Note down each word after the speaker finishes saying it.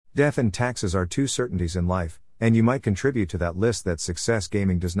Death and taxes are two certainties in life, and you might contribute to that list that success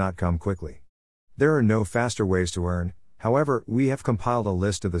gaming does not come quickly. There are no faster ways to earn, however, we have compiled a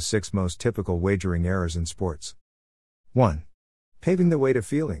list of the 6 most typical wagering errors in sports. 1. Paving the way to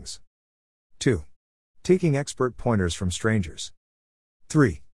feelings. 2. Taking expert pointers from strangers.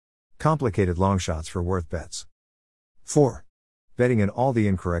 3. Complicated long shots for worth bets. 4. Betting in all the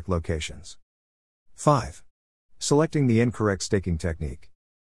incorrect locations. 5. Selecting the incorrect staking technique.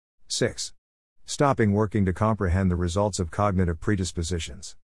 6. Stopping working to comprehend the results of cognitive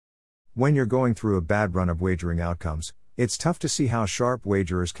predispositions. When you're going through a bad run of wagering outcomes, it's tough to see how sharp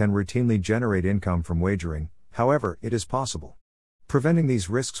wagerers can routinely generate income from wagering, however, it is possible. Preventing these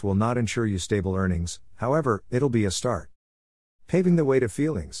risks will not ensure you stable earnings, however, it'll be a start. Paving the way to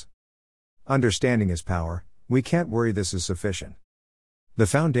feelings. Understanding is power, we can't worry this is sufficient. The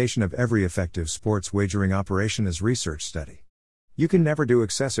foundation of every effective sports wagering operation is research study. You can never do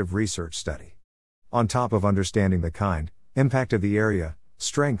excessive research study. On top of understanding the kind, impact of the area,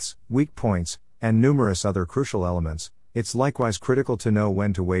 strengths, weak points, and numerous other crucial elements, it's likewise critical to know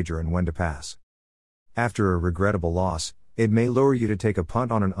when to wager and when to pass. After a regrettable loss, it may lure you to take a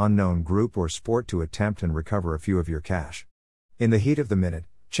punt on an unknown group or sport to attempt and recover a few of your cash. In the heat of the minute,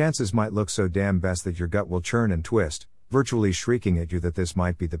 chances might look so damn best that your gut will churn and twist, virtually shrieking at you that this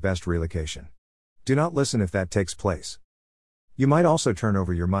might be the best relocation. Do not listen if that takes place. You might also turn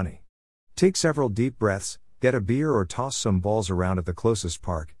over your money. Take several deep breaths, get a beer or toss some balls around at the closest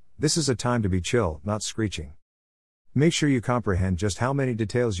park. This is a time to be chill, not screeching. Make sure you comprehend just how many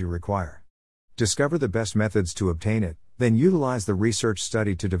details you require. Discover the best methods to obtain it, then utilize the research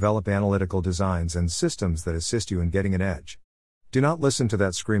study to develop analytical designs and systems that assist you in getting an edge. Do not listen to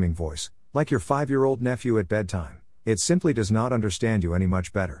that screaming voice, like your 5-year-old nephew at bedtime. It simply does not understand you any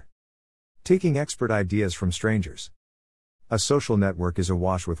much better. Taking expert ideas from strangers. A social network is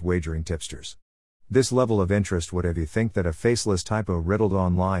awash with wagering tipsters. This level of interest would have you think that a faceless typo-riddled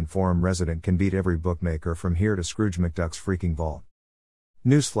online forum resident can beat every bookmaker from here to Scrooge McDuck's freaking vault.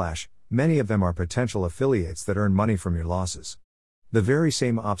 Newsflash, many of them are potential affiliates that earn money from your losses. The very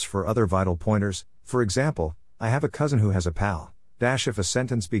same opts for other vital pointers. For example, I have a cousin who has a pal, if a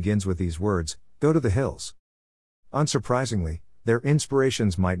sentence begins with these words, go to the hills. Unsurprisingly, their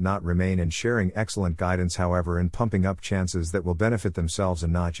inspirations might not remain in sharing excellent guidance, however, in pumping up chances that will benefit themselves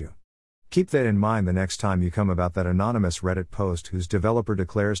and not you. Keep that in mind the next time you come about that anonymous Reddit post whose developer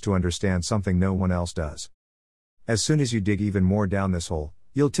declares to understand something no one else does. As soon as you dig even more down this hole,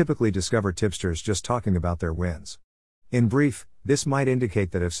 you'll typically discover tipsters just talking about their wins. In brief, this might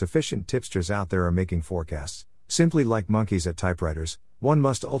indicate that if sufficient tipsters out there are making forecasts, simply like monkeys at typewriters, one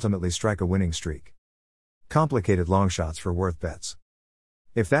must ultimately strike a winning streak. Complicated long shots for worth bets.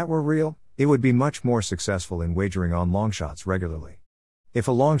 If that were real, it would be much more successful in wagering on long shots regularly. If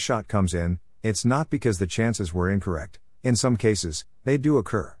a long shot comes in, it's not because the chances were incorrect. In some cases, they do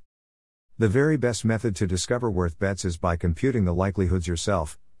occur. The very best method to discover worth bets is by computing the likelihoods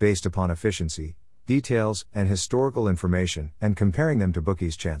yourself, based upon efficiency, details, and historical information, and comparing them to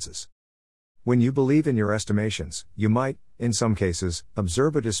bookies' chances. When you believe in your estimations, you might, in some cases,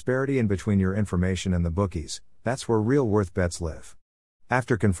 observe a disparity in between your information and the bookies. That's where real worth bets live.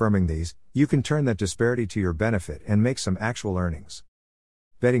 After confirming these, you can turn that disparity to your benefit and make some actual earnings.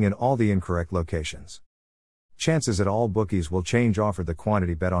 Betting in all the incorrect locations. Chances at all bookies will change offer the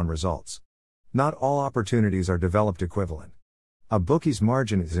quantity bet on results. Not all opportunities are developed equivalent. A bookie's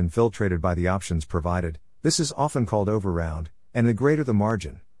margin is infiltrated by the options provided. This is often called overround, and the greater the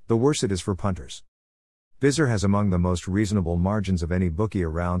margin, the worse it is for punters. Bizzer has among the most reasonable margins of any bookie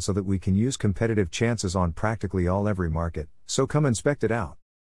around so that we can use competitive chances on practically every market, so come inspect it out.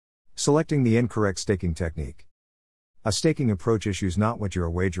 Selecting the incorrect staking technique. A staking approach issues not what you are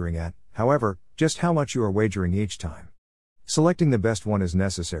wagering at, however, just how much you are wagering each time. Selecting the best one is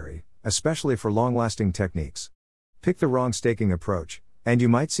necessary, especially for long-lasting techniques. Pick the wrong staking approach, and you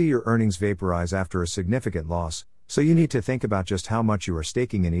might see your earnings vaporize after a significant loss, so you need to think about just how much you are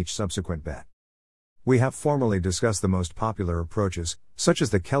staking in each subsequent bet. We have formally discussed the most popular approaches, such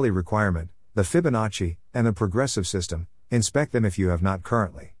as the Kelly requirement, the Fibonacci, and the progressive system. Inspect them if you have not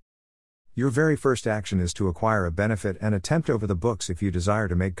currently. Your very first action is to acquire a benefit and attempt over the books if you desire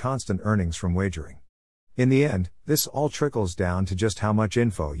to make constant earnings from wagering. In the end, this all trickles down to just how much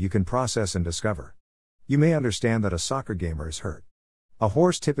info you can process and discover. You may understand that a soccer gamer is hurt. A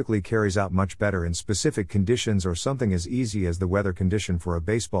horse typically carries out much better in specific conditions or something as easy as the weather condition for a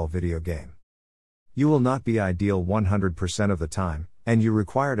baseball video game. You will not be ideal 100% of the time, and you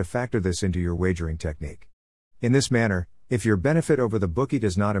require to factor this into your wagering technique. In this manner, if your benefit over the bookie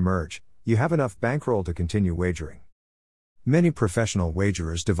does not emerge, you have enough bankroll to continue wagering. Many professional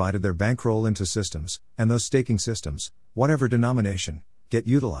wagerers divided their bankroll into systems, and those staking systems, whatever denomination, get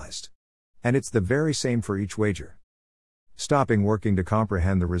utilized. And it's the very same for each wager. Stopping working to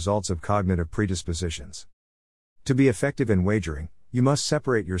comprehend the results of cognitive predispositions. To be effective in wagering, you must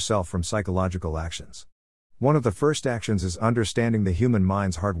separate yourself from psychological actions. One of the first actions is understanding the human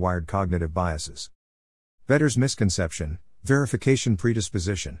mind's hardwired cognitive biases. Bettor's misconception, verification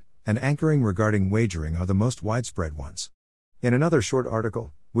predisposition, and anchoring regarding wagering are the most widespread ones. In another short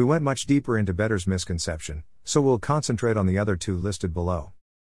article, we went much deeper into Bettor's misconception, so we'll concentrate on the other two listed below.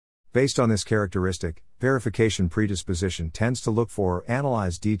 Based on this characteristic, verification predisposition tends to look for or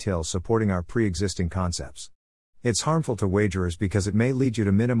analyze details supporting our pre-existing concepts. It's harmful to wagerers because it may lead you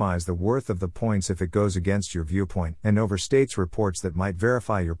to minimize the worth of the points if it goes against your viewpoint and overstates reports that might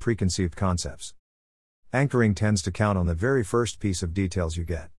verify your preconceived concepts. Anchoring tends to count on the very first piece of details you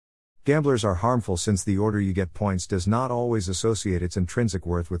get. Gamblers are harmful since the order you get points does not always associate its intrinsic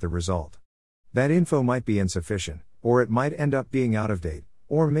worth with the result. That info might be insufficient, or it might end up being out of date,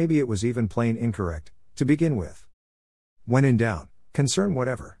 or maybe it was even plain incorrect, to begin with. When in doubt, concern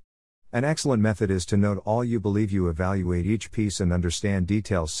whatever. An excellent method is to note all you believe. You evaluate each piece and understand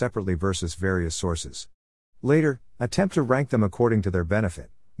details separately versus various sources. Later, attempt to rank them according to their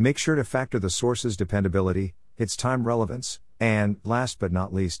benefit. Make sure to factor the source's dependability, its time relevance, and, last but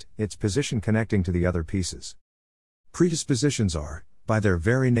not least, its position connecting to the other pieces. Predispositions are, by their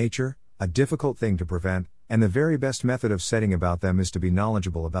very nature, a difficult thing to prevent, and the very best method of setting about them is to be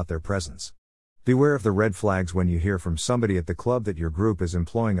knowledgeable about their presence. Beware of the red flags when you hear from somebody at the club that your group is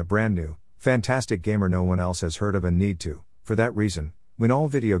employing a brand new, fantastic gamer no one else has heard of and need to, for that reason, win all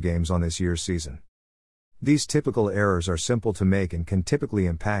video games on this year's season. These typical errors are simple to make and can typically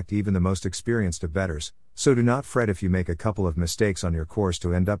impact even the most experienced of bettors, so do not fret if you make a couple of mistakes on your course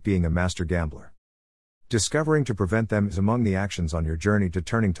to end up being a master gambler. Discovering to prevent them is among the actions on your journey to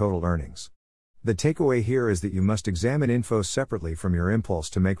turning total earnings. The takeaway here is that you must examine info separately from your impulse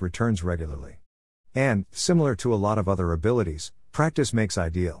to make returns regularly. And, similar to a lot of other abilities, practice makes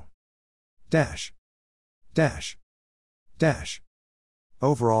ideal. Dash.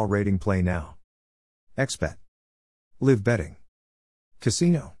 Overall rating. Play now. Xbet. Live betting.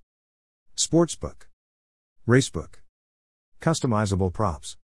 Casino. Sportsbook. Racebook. Customizable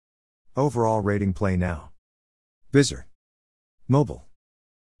props. Overall rating. Play now. Bizzer. Mobile.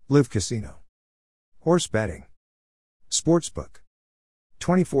 Live casino. Horse betting. Sportsbook.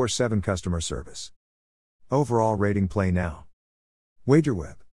 24/7 customer service. Overall rating. Play now.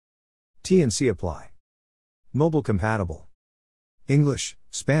 WagerWeb. T&C apply. Mobile compatible. English,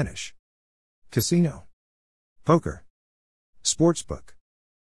 Spanish. Casino. Poker. Sportsbook.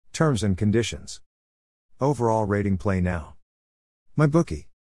 Terms and conditions. Overall rating. Play now. MyBookie.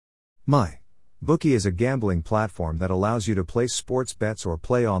 MyBookie is a gambling platform that allows you to place sports bets or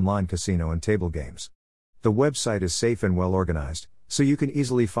play online casino and table games. The website is safe and well organized, so you can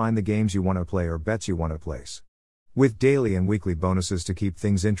easily find the games you want to play or bets you want to place. With daily and weekly bonuses to keep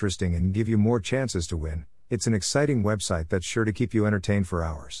things interesting and give you more chances to win, it's an exciting website that's sure to keep you entertained for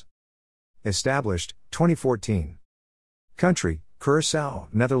hours. Established, 2014. Country,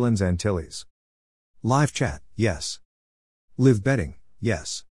 Curaçao, Netherlands Antilles. Live chat, yes. Live betting,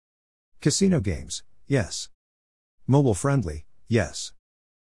 yes. Casino games, yes. Mobile friendly, yes.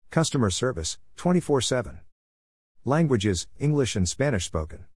 Customer service, 24/7. Languages, English and Spanish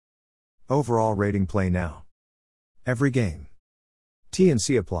spoken. Overall rating. Play now. Every game.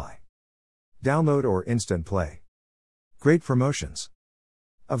 T&C apply. Download or instant play. Great promotions.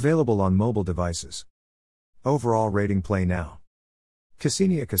 Available on mobile devices. Overall rating. Play now.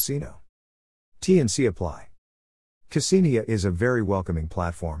 Casinia Casino. T&C apply. Casinia is a very welcoming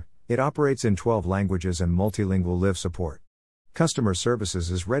platform. It operates in 12 languages and multilingual live support. Customer services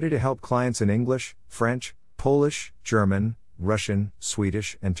is ready to help clients in English, French, Polish, German, Russian,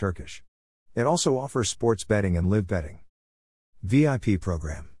 Swedish, and Turkish. It also offers sports betting and live betting. VIP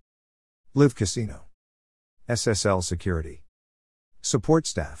program. Live Casino. SSL security. Support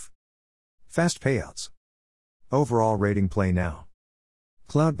staff. Fast payouts. Overall rating. Play now.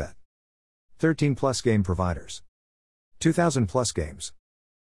 CloudBet. 13 plus game providers. 2,000 plus games.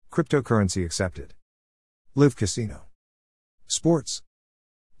 Cryptocurrency accepted. Live Casino. Sports.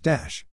 Dash.